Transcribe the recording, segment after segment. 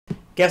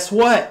Guess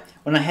what?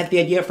 When I had the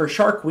idea for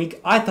Shark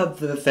Week, I thought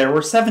that there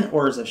were 7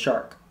 orders of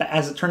shark, but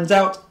as it turns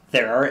out,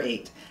 there are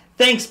 8.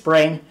 Thanks,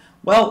 brain!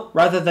 Well,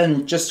 rather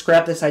than just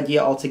scrap this idea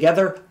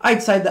altogether, I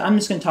decided that I'm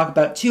just going to talk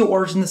about 2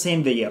 orders in the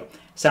same video.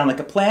 Sound like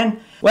a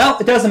plan? Well,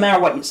 it doesn't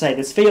matter what you say,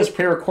 this video is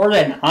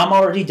pre-recorded and I'm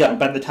already done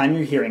by the time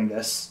you're hearing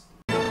this.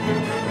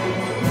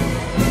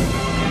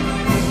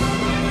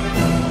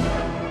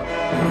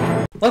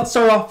 Let's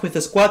start off with the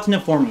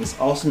Squatiniformes,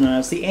 also known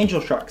as the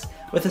angel sharks.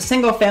 With a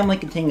single family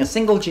containing a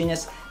single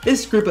genus,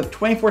 this group of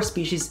 24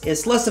 species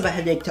is less of a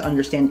headache to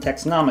understand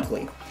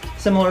taxonomically.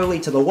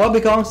 Similarly to the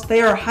wobegongs,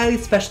 they are highly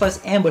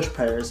specialized ambush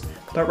predators,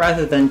 but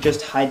rather than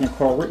just hiding a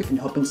coral reef and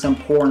hoping some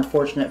poor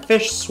unfortunate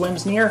fish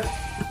swims near,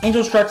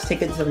 angel sharks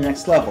take it to the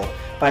next level.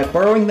 By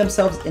burrowing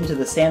themselves into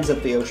the sands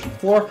of the ocean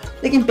floor,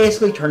 they can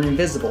basically turn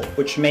invisible,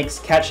 which makes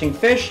catching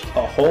fish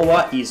a whole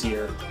lot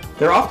easier.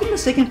 They're often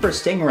mistaken for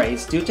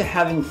stingrays due to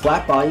having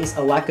flat bodies,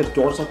 a lack of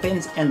dorsal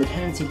fins, and the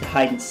tendency to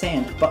hide in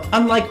sand, but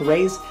unlike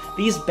rays,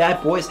 these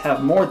bad boys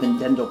have more than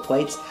dental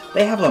plates.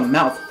 They have a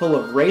mouth full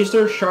of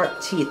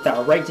razor-sharp teeth that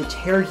are ready to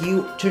tear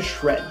you to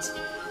shreds,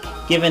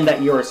 given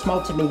that you're a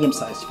small to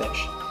medium-sized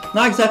fish.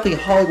 Not exactly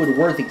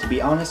Hollywood-worthy to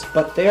be honest,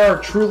 but they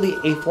are truly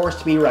a force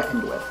to be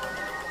reckoned with.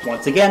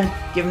 Once again,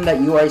 given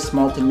that you are a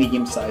small to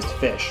medium-sized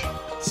fish.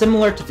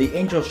 Similar to the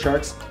angel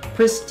sharks,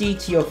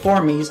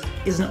 Pristiophoriformes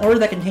is an order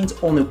that contains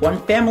only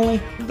one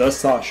family, the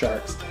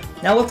Sawsharks.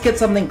 Now let's get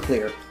something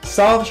clear.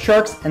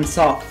 Sawsharks and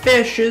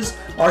sawfishes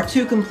are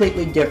 2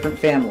 completely different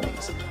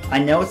families. I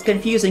know it's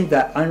confusing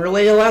that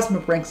unrelated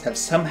elasmobranchs have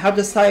somehow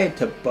decided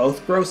to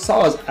both grow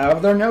saws out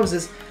of their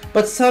noses,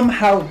 but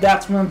somehow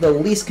that's one of the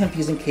least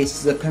confusing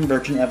cases of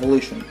convergent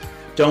evolution.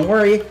 Don't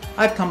worry,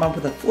 I've come up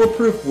with a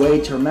foolproof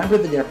way to remember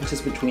the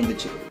differences between the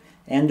 2.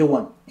 And a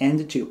 1, and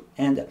a 2,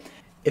 and a...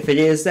 If it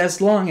is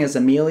as long as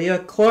Amelia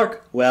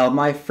Clark, well,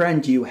 my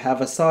friend, you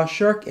have a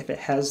sawshark. If it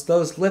has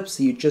those lips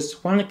you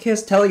just want to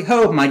kiss,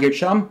 tally-ho, my dear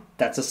chum,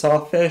 that's a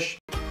sawfish.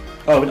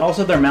 Oh, and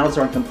also their mouths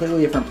are in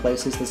completely different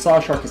places. The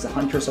sawshark is a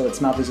hunter, so its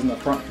mouth is in the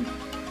front and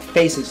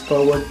face is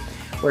forward,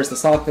 whereas the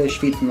sawfish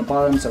feeds from the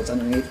bottom, so it's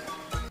underneath.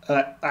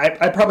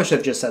 I probably should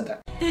have just said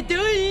that.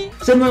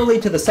 Similarly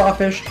to the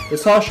sawfish, the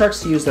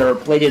sawsharks use their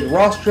bladed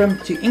rostrum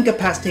to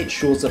incapacitate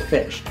shoals of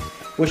fish,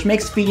 which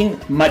makes feeding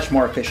much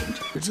more efficient.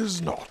 It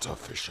is not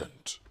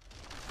efficient.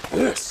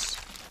 This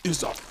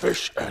is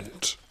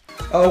efficient.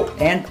 Oh,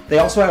 and they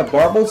also have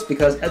barbels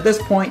because at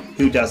this point,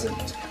 who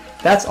doesn't?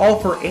 That's all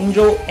for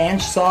angel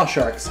and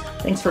sawsharks.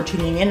 Thanks for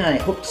tuning in and I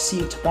hope to see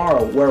you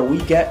tomorrow where we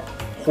get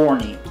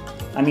horny.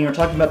 I mean, we're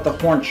talking about the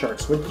horn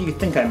sharks. What did you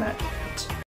think I meant?